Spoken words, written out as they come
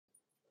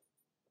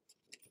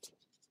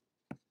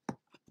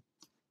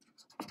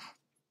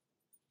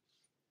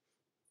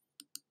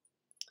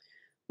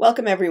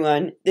Welcome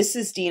everyone. This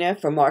is Dina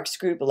from Mark's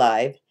Group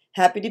Live.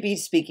 Happy to be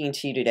speaking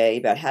to you today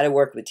about how to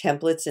work with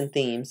templates and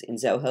themes in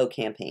Zoho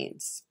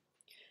campaigns.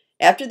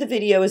 After the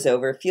video is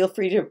over, feel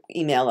free to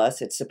email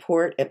us at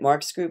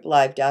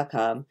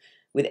support@marksgrouplive.com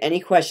with any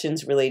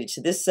questions related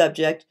to this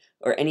subject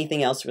or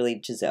anything else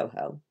related to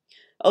Zoho.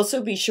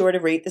 Also, be sure to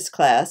rate this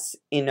class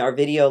in our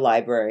video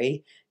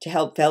library to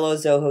help fellow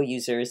Zoho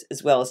users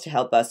as well as to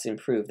help us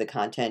improve the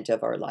content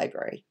of our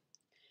library.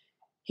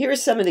 Here are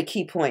some of the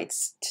key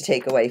points to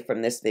take away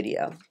from this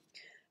video.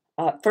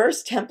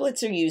 First,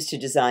 templates are used to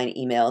design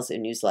emails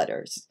and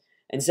newsletters.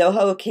 And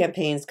Zoho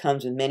Campaigns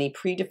comes with many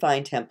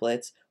predefined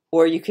templates,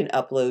 or you can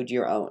upload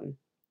your own.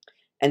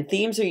 And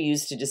themes are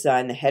used to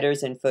design the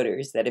headers and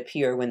footers that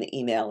appear when the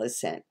email is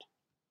sent.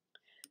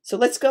 So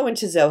let's go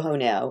into Zoho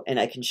now, and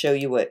I can show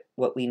you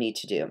what we need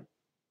to do.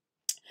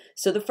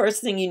 So the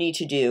first thing you need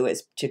to do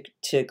is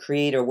to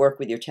create or work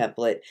with your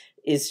template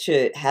is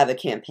to have a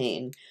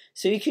campaign.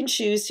 So you can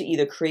choose to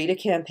either create a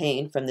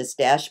campaign from this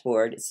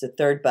dashboard, it's the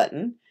third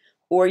button,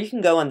 or you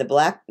can go on the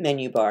black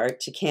menu bar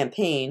to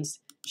campaigns,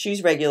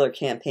 choose regular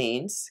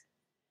campaigns,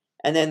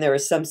 and then there are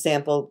some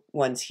sample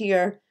ones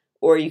here,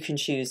 or you can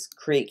choose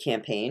create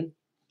campaign.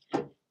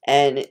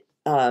 And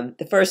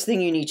the first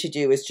thing you need to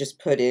do is just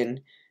put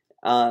in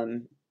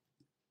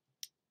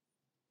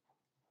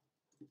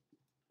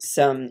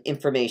some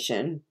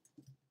information,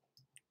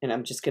 and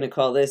I'm just going to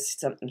call this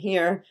something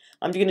here.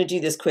 I'm going to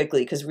do this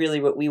quickly because really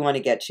what we want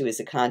to get to is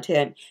the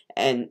content,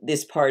 and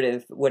this part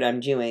of what I'm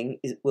doing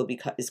is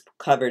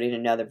covered in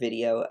another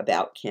video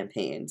about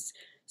campaigns.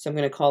 So I'm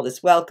going to call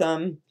this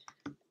welcome,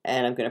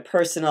 and I'm going to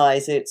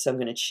personalize it. So I'm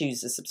going to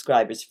choose the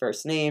subscriber's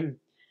first name.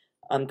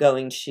 I'm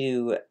going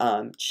to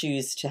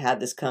choose to have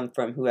this come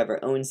from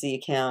whoever owns the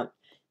account,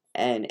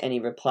 and any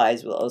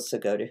replies will also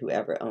go to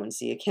whoever owns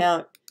the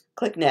account.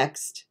 Click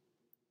next.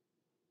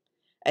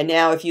 And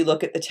now if you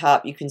look at the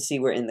top, you can see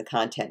we're in the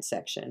content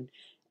section.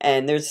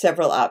 And there's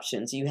several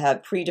options. You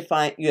have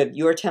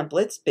your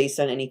templates based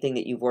on anything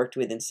that you've worked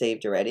with and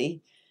saved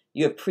already.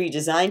 You have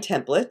pre-designed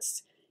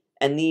templates,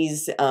 and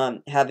these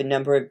have a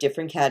number of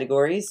different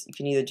categories. You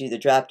can either do the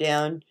drop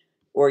down,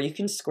 or you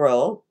can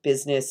scroll: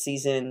 business,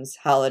 seasons,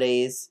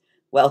 holidays,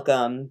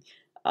 welcome.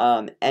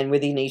 And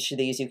within each of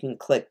these, you can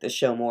click the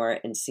show more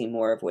and see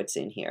more of what's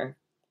in here.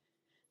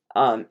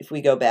 If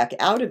we go back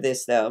out of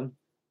this though,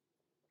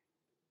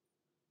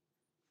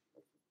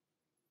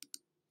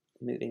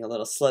 moving a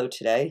little slow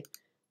today.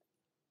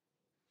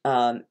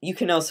 You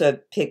can also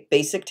pick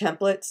basic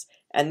templates,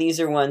 and these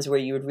are ones where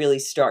you would really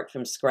start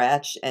from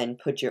scratch and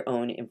put your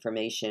own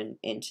information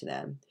into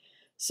them.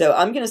 So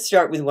I'm going to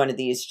start with one of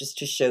these just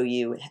to show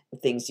you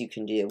things you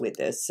can do with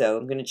this. So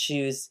I'm going to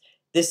choose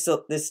this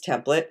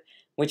template,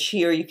 which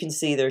here you can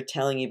see they're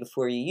telling you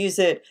before you use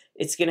it.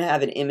 It's going to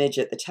have an image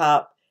at the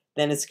top,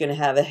 then it's going to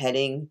have a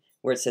heading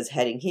where it says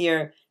heading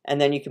here,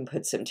 and then you can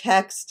put some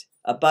text,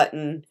 a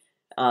button,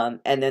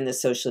 and then the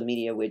social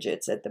media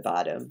widgets at the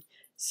bottom.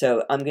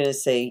 So I'm going to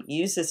say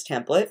use this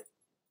template.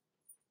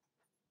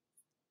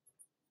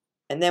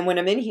 And then when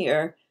I'm in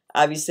here,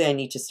 obviously I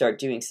need to start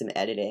doing some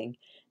editing.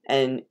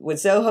 And what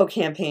Zoho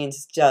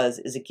Campaigns does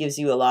is it gives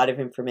you a lot of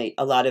information,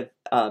 a lot of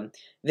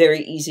very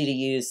easy to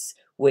use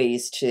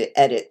ways to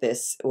edit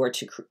this or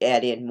to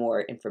add in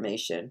more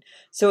information.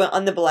 So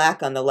on the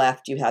black on the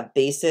left, you have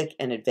basic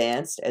and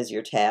advanced as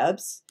your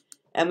tabs.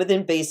 And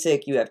within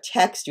basic, you have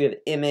text, you have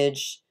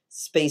image,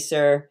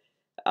 spacer,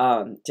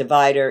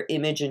 divider,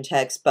 image and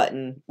text,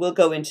 button. We'll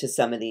go into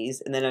some of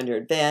these. And then under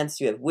advanced,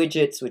 you have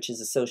widgets, which is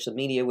the social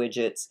media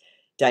widgets,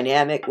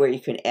 dynamic, where you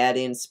can add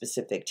in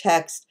specific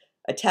text,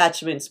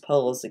 attachments,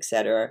 polls,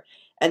 etc.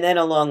 And then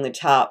along the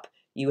top,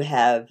 you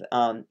have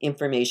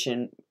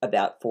information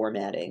about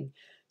formatting.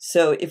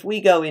 So if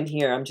we go in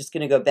here, I'm just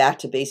going to go back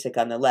to basic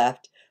on the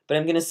left, but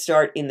I'm going to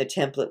start in the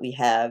template we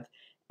have,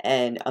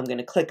 and I'm going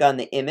to click on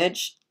the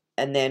image,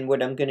 and then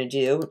what I'm going to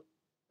do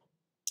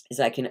is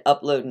I can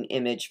upload an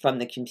image from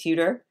the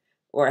computer,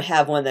 or I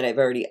have one that I've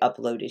already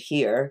uploaded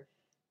here,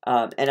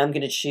 and I'm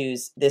going to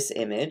choose this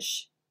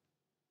image,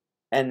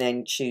 and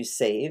then choose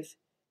save,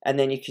 and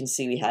then you can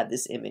see we have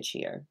this image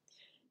here.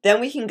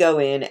 Then we can go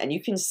in, and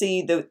you can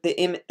see the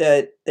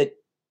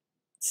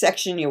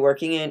section you're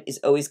working in is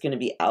always going to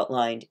be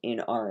outlined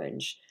in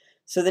orange.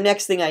 So the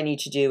next thing I need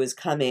to do is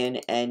come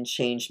in and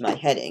change my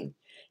heading.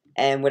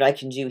 And what I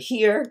can do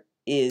here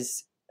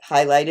is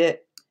highlight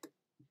it,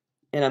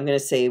 and I'm going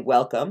to say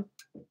welcome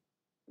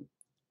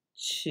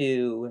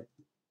to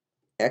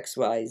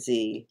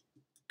XYZ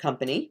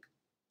company.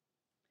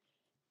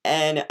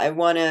 And I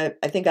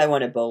think I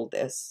want to bold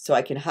this. So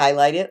I can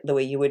highlight it the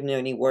way you would in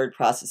any word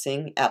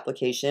processing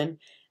application.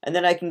 And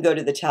then I can go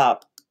to the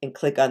top and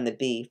click on the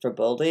B for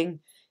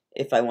bolding.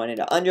 If I wanted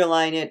to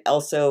underline it,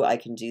 also I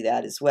can do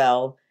that as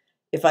well.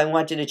 If I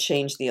wanted to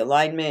change the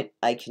alignment,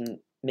 I can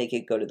make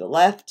it go to the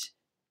left,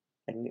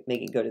 I can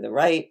make it go to the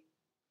right,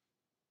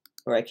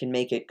 or I can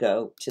make it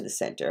go to the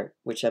center,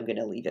 which I'm going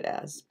to leave it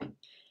as.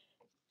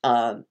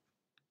 And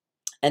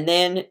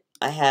then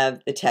I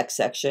have the text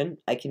section.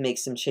 I can make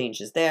some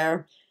changes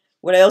there.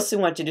 What I also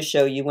wanted to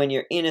show you, when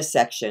you're in a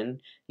section,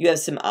 you have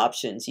some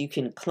options. You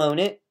can clone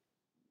it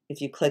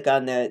if you click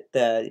on the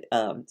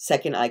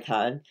second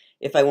icon.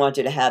 If I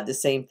wanted to have the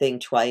same thing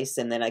twice,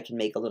 and then I can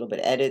make a little bit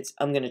of edits,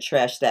 I'm going to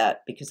trash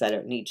that because I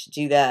don't need to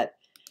do that.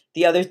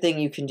 The other thing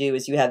you can do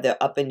is you have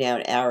the up and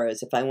down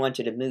arrows. If I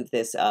wanted to move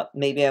this up,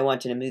 maybe I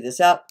wanted to move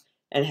this up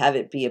and have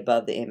it be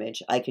above the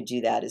image, I could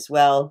do that as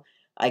well.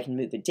 I can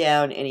move it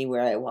down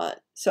anywhere I want.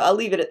 So I'll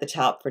leave it at the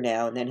top for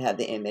now and then have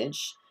the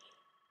image.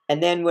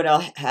 And then what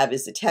I'll have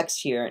is the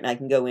text here, and I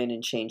can go in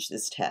and change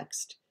this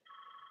text.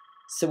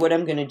 So what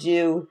I'm going to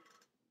do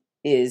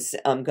is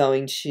I'm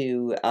going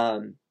to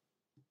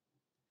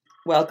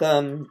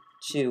welcome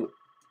to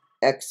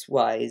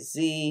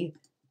XYZ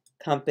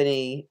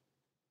company.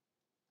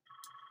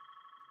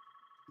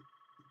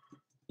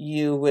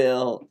 You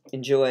will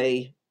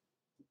enjoy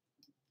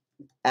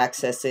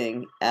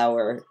accessing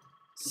our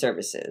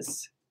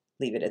services.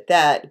 Leave it at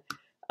that.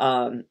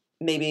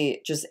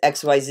 Maybe just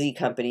XYZ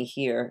company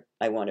here,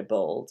 I want to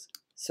bold.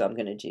 So I'm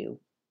going to do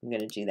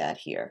that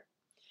here.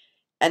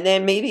 And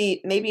then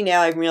maybe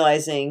now I'm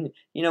realizing,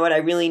 you know what, I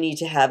really need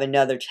to have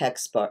another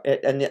text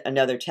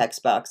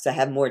box. I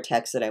have more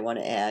text that I want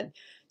to add.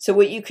 So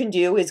what you can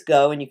do is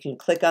go and you can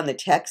click on the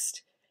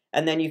text,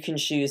 and then you can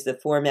choose the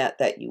format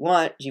that you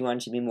want. Do you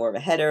want it to be more of a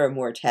header or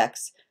more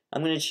text?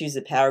 I'm going to choose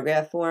the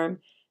paragraph form,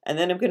 and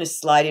then I'm going to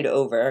slide it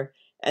over,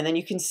 and then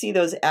you can see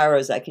those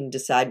arrows. I can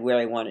decide where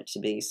I want it to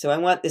be. So I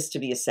want this to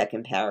be a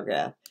second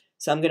paragraph.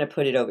 So I'm going to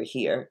put it over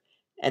here,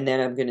 and then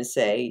I'm going to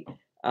say,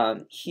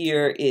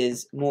 here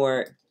is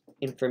more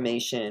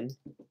information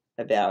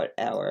about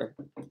our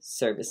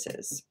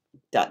services, ...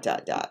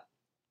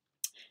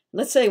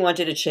 Let's say I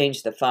wanted to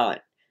change the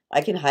font.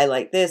 I can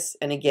highlight this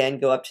and again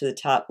go up to the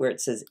top where it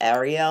says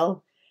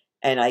Arial,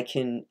 and I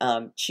can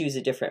choose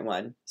a different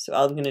one. So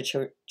I'm going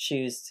to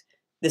choose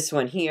this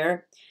one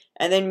here.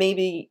 And then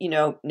maybe, you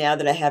know, now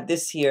that I have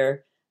this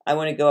here, I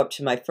want to go up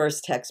to my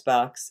first text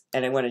box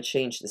and I want to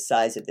change the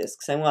size of this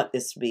because I want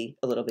this to be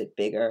a little bit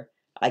bigger.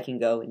 I can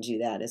go and do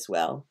that as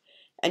well.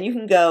 And you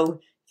can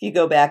go, if you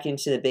go back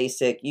into the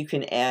basic, you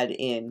can add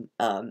in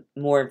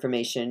more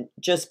information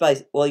just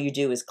by, all you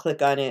do is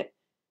click on it,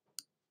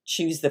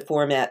 choose the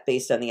format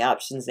based on the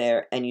options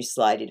there, and you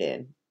slide it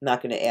in. I'm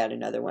not going to add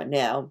another one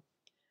now.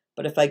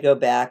 But if I go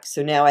back,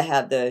 so now I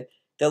have the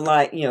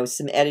line, you know,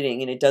 some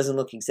editing, and it doesn't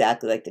look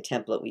exactly like the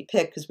template we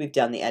picked because we've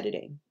done the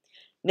editing.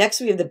 Next,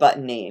 we have the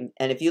button name.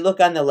 And if you look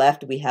on the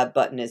left, we have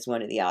button as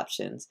one of the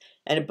options.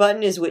 And a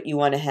button is what you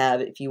want to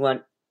have if you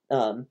want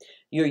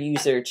your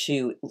user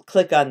to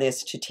click on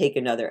this to take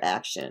another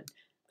action. I'm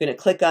going to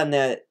click on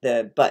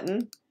the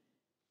button,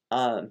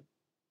 and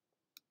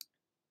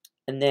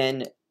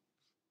then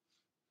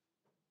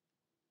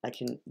I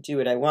can do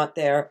what I want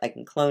there. I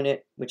can clone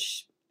it,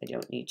 which I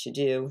don't need to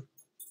do.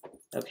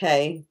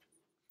 Okay.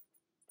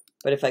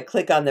 But if I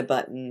click on the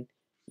button,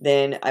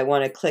 then I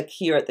want to click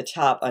here at the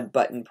top on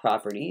button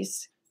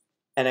properties,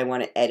 and I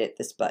want to edit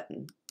this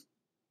button.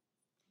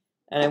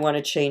 And I want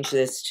to change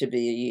this to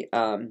be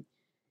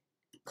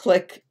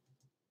click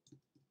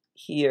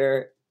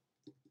here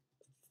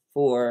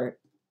for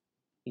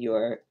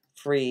your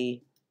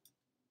free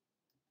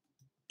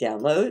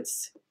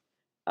downloads.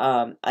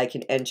 I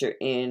can enter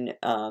in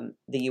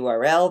the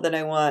URL that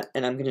I want,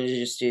 and I'm going to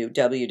just do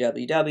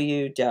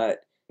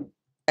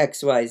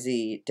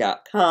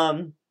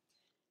www.xyz.com.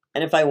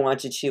 And if I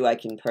wanted to, I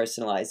can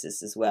personalize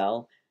this as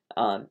well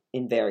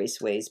in various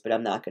ways, but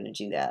I'm not going to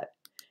do that.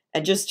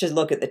 And just to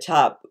look at the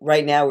top,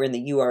 right now we're in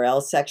the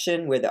URL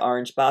section where the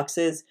orange box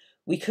is.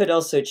 We could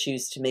also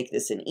choose to make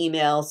this an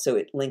email, so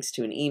it links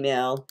to an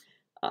email,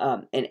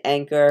 an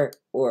anchor,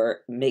 or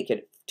make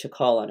it to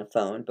call on a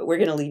phone. But we're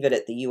going to leave it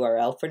at the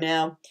URL for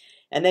now.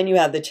 And then you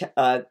have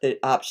the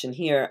option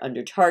here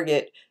under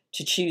Target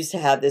to choose to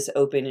have this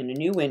open in a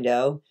new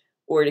window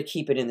or to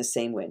keep it in the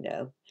same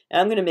window.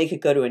 And I'm going to make it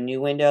go to a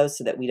new window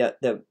so that we don't,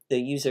 the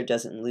user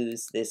doesn't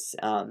lose this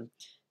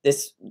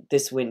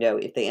this window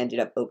if they ended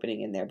up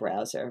opening in their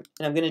browser.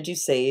 And I'm going to do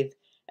save.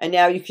 And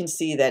now you can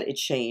see that it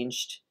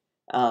changed.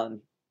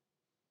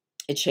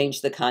 It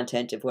changed the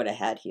content of what I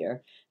had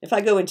here. If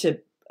I go into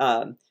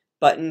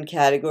button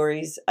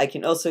categories, I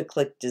can also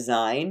click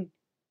design.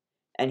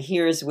 And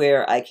here's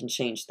where I can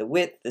change the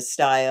width, the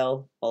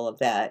style, all of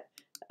that.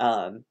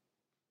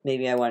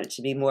 Maybe I want it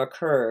to be more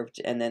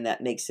curved, and then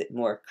that makes it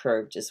more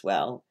curved as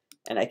well.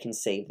 And I can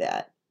save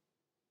that.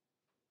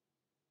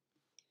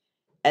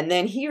 And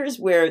then here's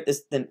where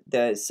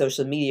the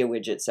social media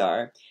widgets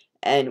are.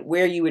 And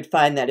where you would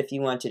find that if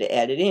you wanted to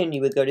add it in,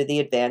 you would go to the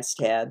Advanced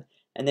tab,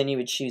 and then you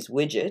would choose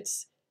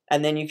Widgets.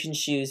 And then you can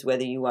choose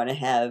whether you want to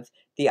have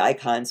the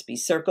icons be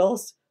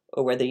circles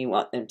or whether you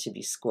want them to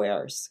be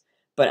squares.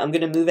 But I'm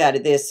going to move out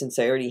of this since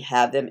I already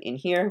have them in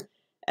here.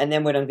 And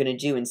then what I'm going to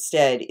do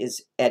instead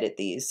is edit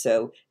these.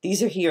 So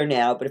these are here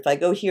now, but if I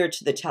go here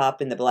to the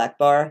top in the black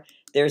bar,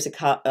 there's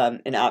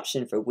an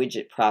option for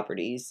widget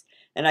properties.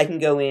 And I can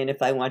go in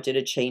if I wanted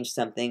to change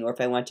something or if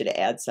I wanted to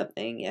add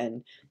something.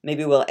 And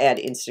maybe we'll add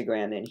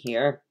Instagram in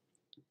here.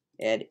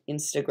 Add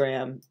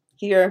Instagram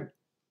here.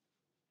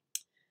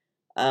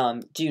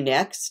 do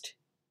next,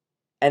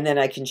 and then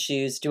I can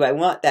choose, do I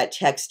want that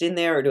text in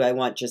there or do I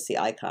want just the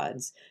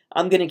icons?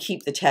 I'm going to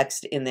keep the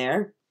text in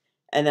there,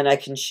 and then I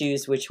can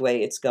choose which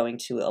way it's going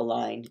to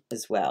align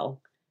as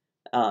well.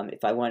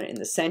 If I want it in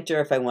the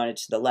center, if I want it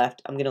to the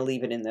left, I'm going to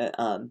leave it in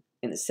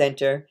the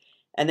center.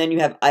 And then you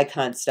have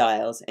icon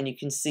styles, and you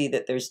can see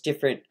that there's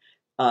different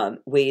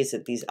ways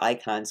that these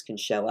icons can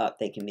show up.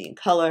 They can be in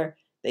color,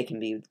 they can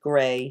be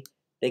gray,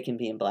 they can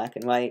be in black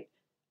and white.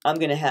 I'm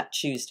going to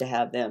choose to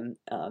have them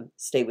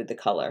stay with the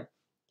color.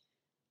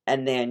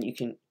 And then you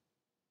can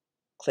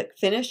click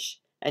finish,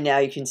 and now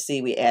you can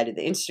see we added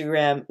the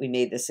Instagram, we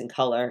made this in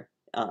color,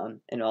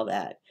 and all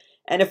that.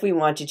 And if we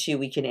wanted to,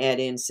 we can add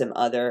in some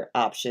other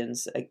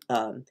options,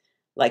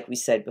 like we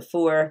said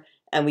before,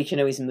 and we can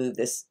always move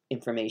this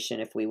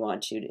information if we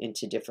want to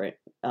into different,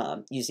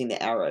 using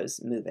the arrows,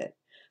 move it.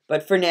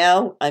 But for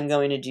now, I'm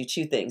going to do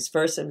two things.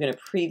 First, I'm going to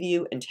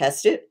preview and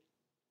test it.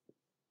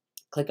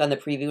 Click on the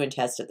preview and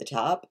test at the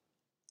top.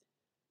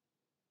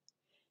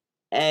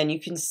 And you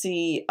can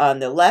see on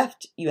the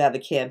left, you have a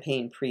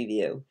campaign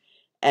preview.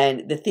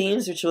 And the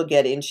themes which we'll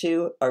get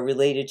into are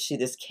related to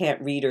this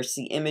can't read or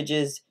see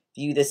images,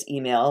 view this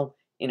email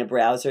in a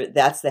browser.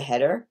 That's the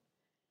header.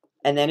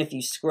 And then if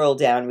you scroll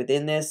down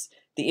within this,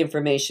 the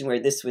information where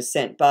this was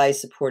sent by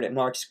support at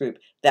Mark's group,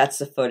 that's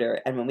the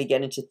footer. And when we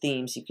get into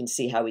themes, you can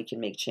see how we can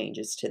make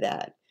changes to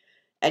that.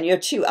 And you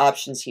have two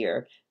options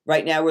here.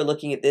 Right now we're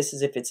looking at this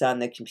as if it's on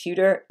the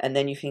computer, and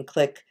then you can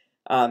click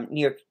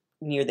near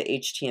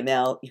the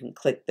HTML, you can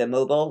click the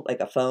mobile, like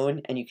a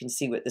phone, and you can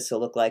see what this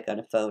will look like on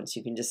a phone. So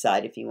you can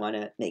decide if you want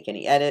to make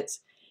any edits.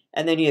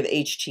 And then you have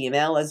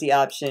HTML as the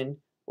option,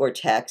 or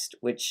text,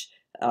 which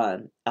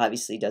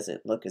obviously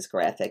doesn't look as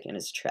graphic and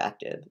as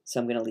attractive. So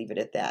I'm going to leave it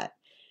at that.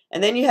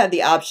 And then you have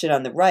the option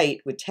on the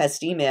right with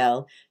test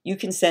email. You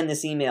can send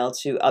this email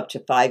to up to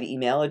 5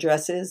 email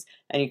addresses,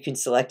 and you can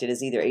select it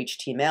as either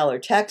HTML or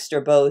text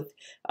or both,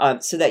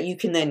 so that you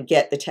can then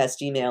get the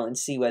test email and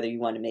see whether you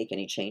want to make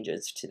any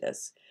changes to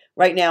this.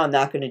 Right now, I'm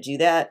not going to do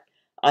that.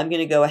 I'm going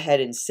to go ahead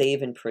and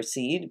save and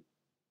proceed.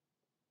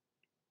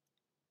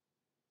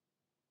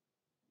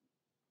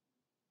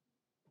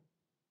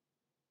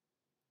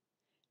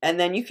 And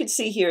then you can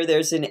see here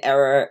there's an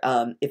error.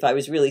 If I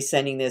was really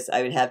sending this,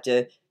 I would have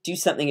to do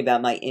something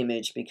about my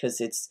image because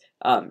it's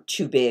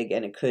too big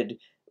and it could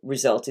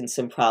result in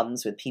some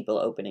problems with people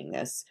opening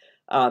this.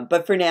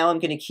 But for now, I'm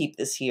going to keep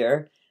this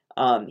here.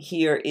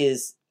 Here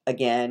is,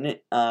 again,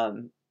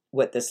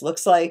 what this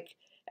looks like.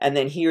 And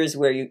then here's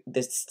where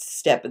this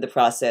step of the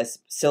process,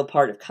 still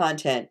part of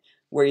content,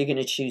 where you're going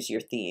to choose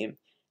your theme.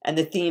 And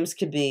the themes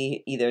could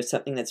be either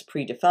something that's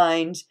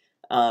predefined,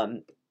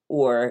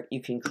 or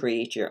you can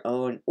create your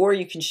own, or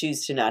you can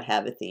choose to not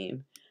have a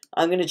theme.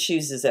 I'm going to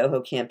choose the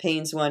Zoho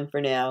Campaigns one for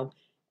now.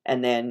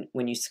 And then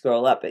when you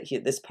scroll up at here,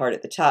 this part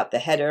at the top, the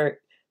header,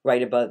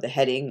 right above the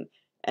heading,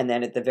 and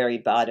then at the very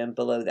bottom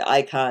below the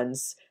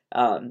icons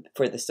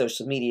for the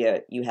social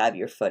media, you have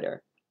your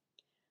footer.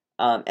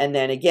 And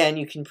then again,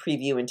 you can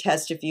preview and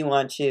test if you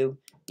want to.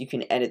 You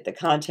can edit the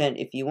content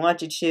if you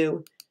wanted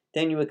to.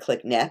 Then you would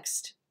click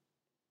Next.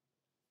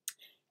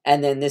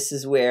 And then this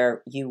is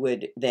where you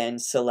would then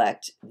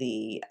select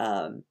the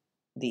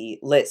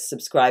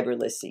subscriber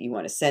list that you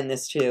want to send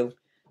this to.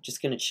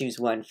 Just going to choose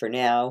one for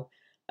now,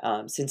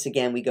 since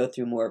again, we go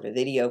through more of a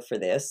video for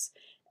this.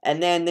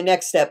 And then the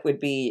next step would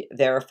be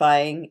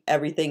verifying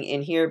everything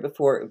in here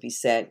before it would be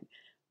sent.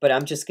 But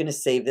I'm just going to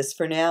save this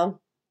for now,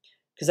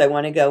 because I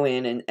want to go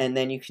in and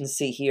then you can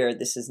see here,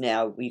 this is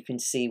now, you can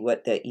see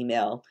what the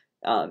email,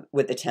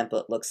 what the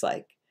template looks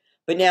like.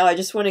 But now I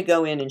just want to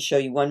go in and show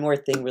you one more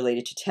thing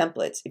related to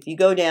templates. If you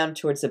go down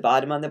towards the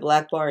bottom on the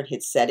black bar and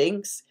hit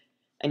Settings,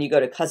 and you go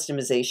to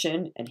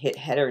Customization and hit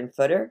Header and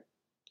Footer,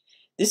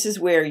 this is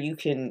where you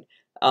can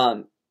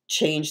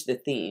change the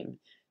theme.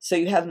 So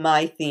you have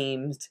My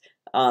Themes,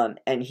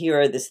 and here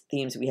are the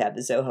themes we have: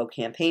 the Zoho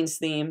Campaigns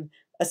theme,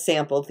 a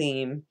sample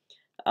theme,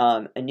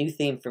 a new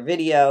theme for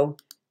video,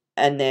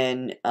 and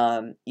then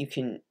you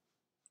can,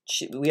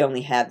 we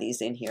only have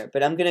these in here,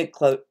 but I'm going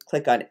to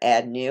click on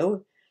Add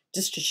New,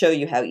 just to show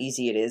you how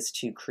easy it is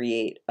to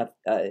create a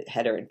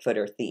header and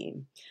footer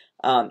theme.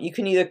 You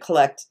can either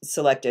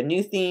select a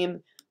new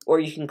theme, or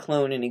you can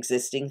clone an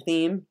existing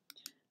theme.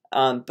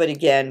 But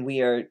again,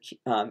 we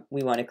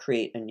want to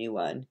create a new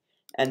one,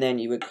 and then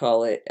you would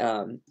call it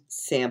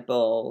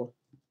Sample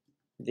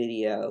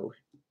Video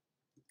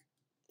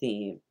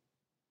Theme.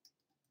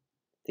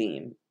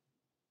 And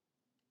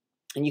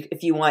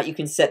if you want, you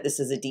can set this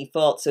as a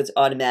default, so it's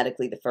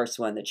automatically the first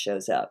one that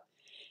shows up.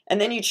 And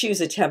then you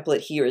choose a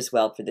template here as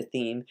well for the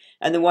theme.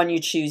 And the one you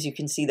choose, you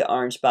can see the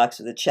orange box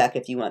with a check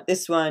if you want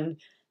this one.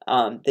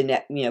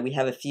 We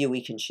have a few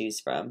we can choose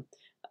from.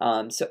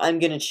 So I'm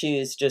going to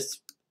choose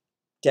just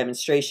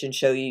demonstration,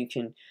 show you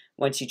can,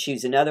 once you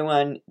choose another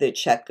one, the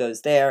check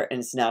goes there and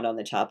it's not on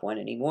the top one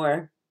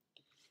anymore.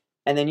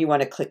 And then you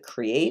want to click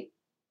Create.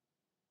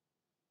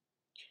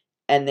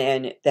 And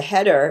then the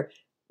header,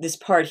 this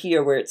part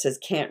here where it says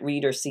can't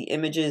read or see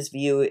images,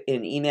 view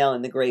in email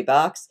in the gray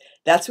box,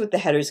 that's what the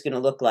header is going to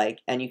look like.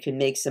 And you can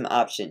make some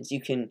options.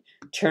 You can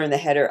turn the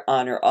header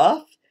on or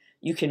off.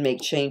 You can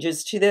make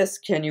changes to this.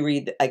 Can you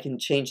read? I can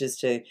change this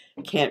to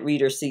can't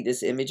read or see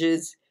this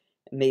images.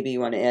 Maybe you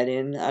want to add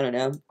in, I don't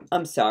know,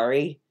 I'm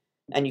sorry.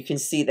 And you can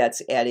see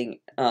that's adding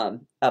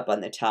up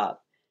on the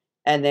top.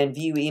 And then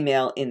view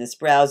email in this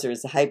browser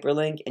is a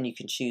hyperlink, and you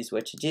can choose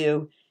what to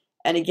do.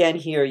 And again,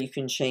 here you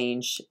can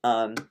change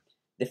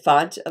the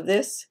font of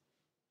this,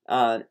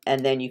 and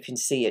then you can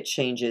see it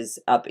changes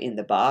up in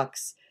the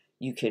box.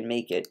 You can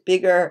make it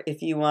bigger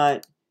if you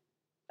want.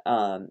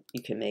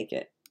 You can make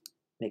it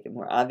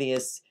more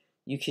obvious.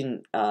 You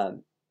can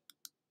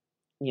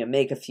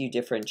make a few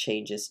different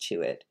changes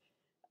to it.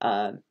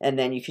 And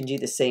then you can do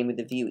the same with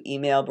the view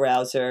email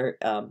browser.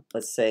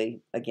 Let's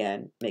say,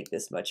 again, make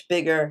this much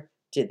bigger.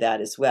 Did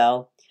that as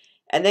well.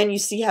 And then you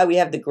see how we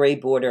have the gray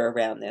border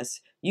around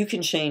this. You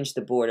can change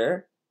the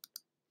border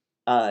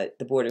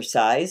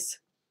size.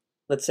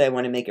 Let's say I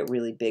want to make it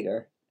really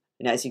bigger.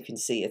 And as you can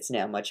see, it's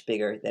now much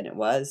bigger than it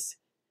was.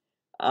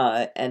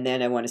 And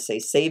then I want to say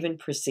save and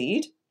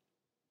proceed.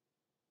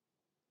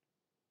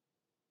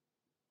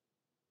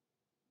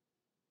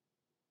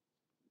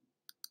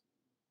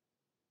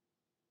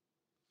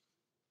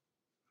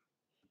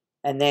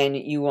 And then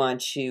you want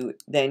to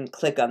then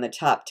click on the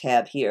top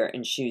tab here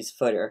and choose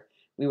footer.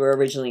 We were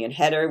originally in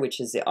header, which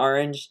is the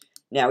orange.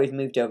 Now we've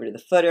moved over to the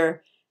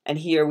footer. And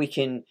here we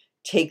can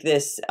take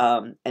this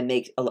and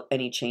make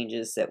any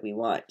changes that we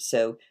want.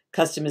 So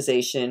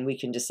customization, we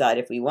can decide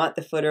if we want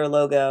the footer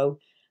logo.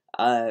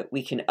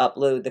 We can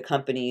upload the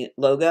company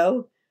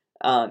logo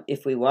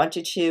if we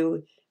wanted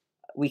to.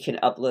 We can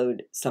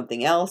upload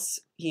something else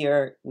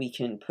here. We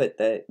can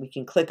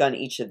click on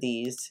each of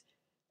these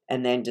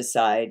and then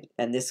decide,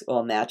 and this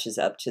all matches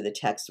up to the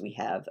text we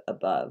have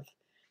above.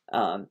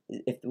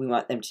 If we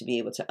want them to be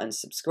able to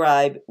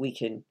unsubscribe, we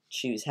can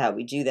choose how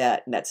we do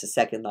that, and that's the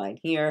second line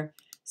here.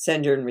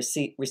 Sender and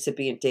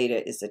recipient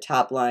data is the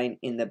top line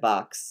in the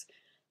box.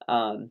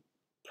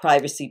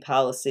 Privacy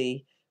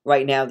policy,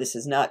 right now this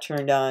is not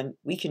turned on.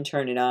 We can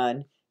turn it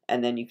on,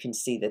 and then you can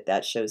see that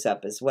that shows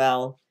up as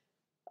well.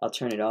 I'll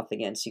turn it off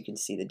again so you can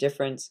see the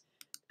difference.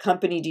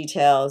 Company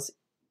details,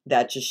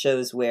 that just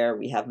shows where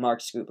we have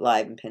Marks Group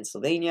Live in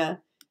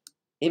Pennsylvania.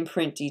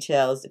 Imprint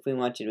details, if we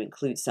wanted to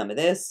include some of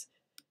this.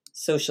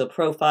 Social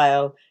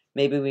profile,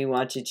 maybe we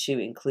wanted to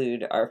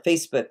include our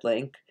Facebook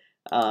link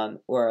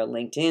or a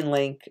LinkedIn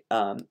link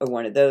or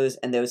one of those,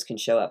 and those can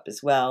show up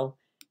as well.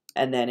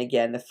 And then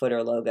again, the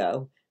footer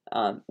logo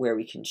where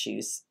we can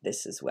choose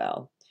this as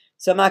well.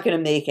 So I'm not going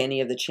to make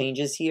any of the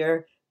changes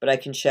here, but I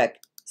can check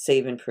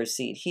save and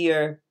proceed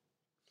here.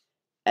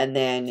 And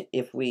then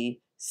if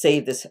we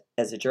save this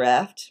as a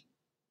draft,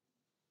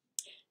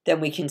 then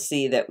we can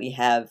see that we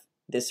have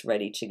this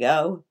ready to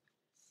go.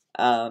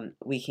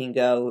 We can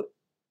go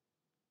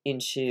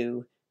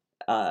into,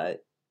 I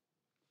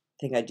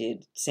think I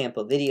did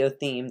sample video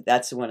theme.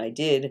 That's the one I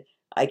did.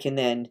 I can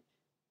then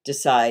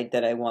decide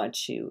that I want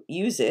to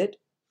use it.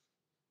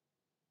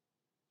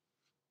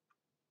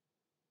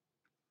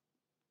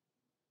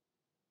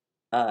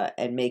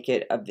 And make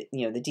it,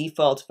 the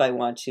default if I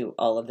want to,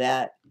 all of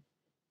that.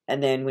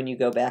 And then when you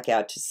go back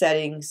out to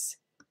settings,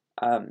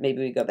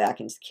 maybe we go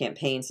back into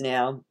campaigns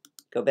now,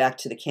 go back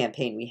to the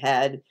campaign we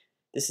had.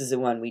 This is the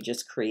one we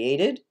just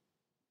created.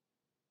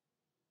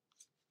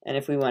 And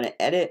if we want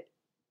to edit,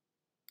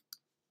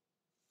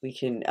 we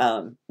can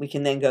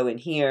then go in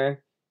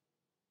here,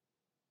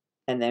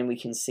 and then we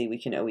can see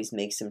we can always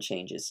make some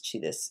changes to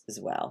this as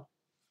well.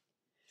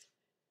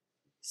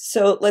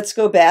 So let's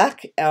go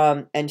back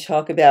and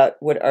talk about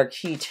what our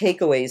key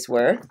takeaways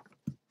were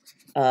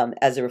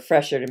as a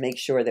refresher to make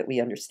sure that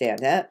we understand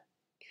that.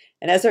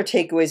 And as our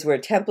takeaways were,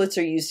 templates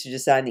are used to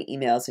design the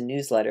emails and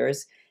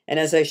newsletters. And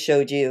as I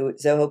showed you,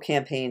 Zoho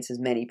Campaigns has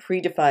many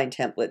predefined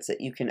templates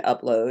that you can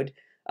upload,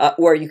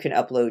 or you can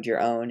upload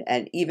your own.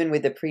 And even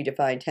with the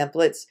predefined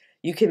templates,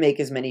 you can make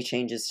as many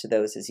changes to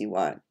those as you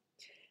want.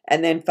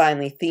 And then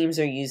finally, themes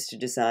are used to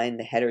design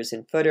the headers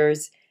and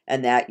footers,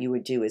 and that you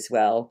would do as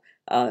well,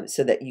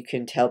 so that you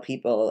can tell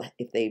people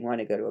if they want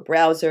to go to a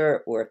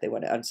browser or if they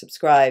want to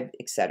unsubscribe,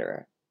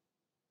 etc.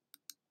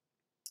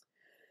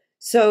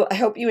 So I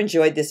hope you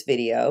enjoyed this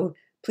video.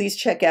 Please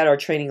check out our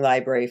training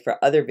library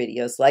for other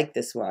videos like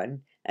this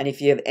one. And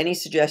if you have any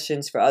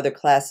suggestions for other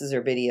classes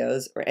or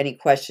videos or any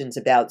questions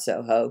about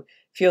Zoho,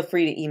 feel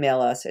free to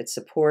email us at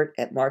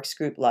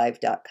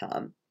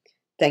support@marksgrouplive.com.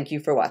 Thank you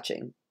for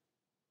watching.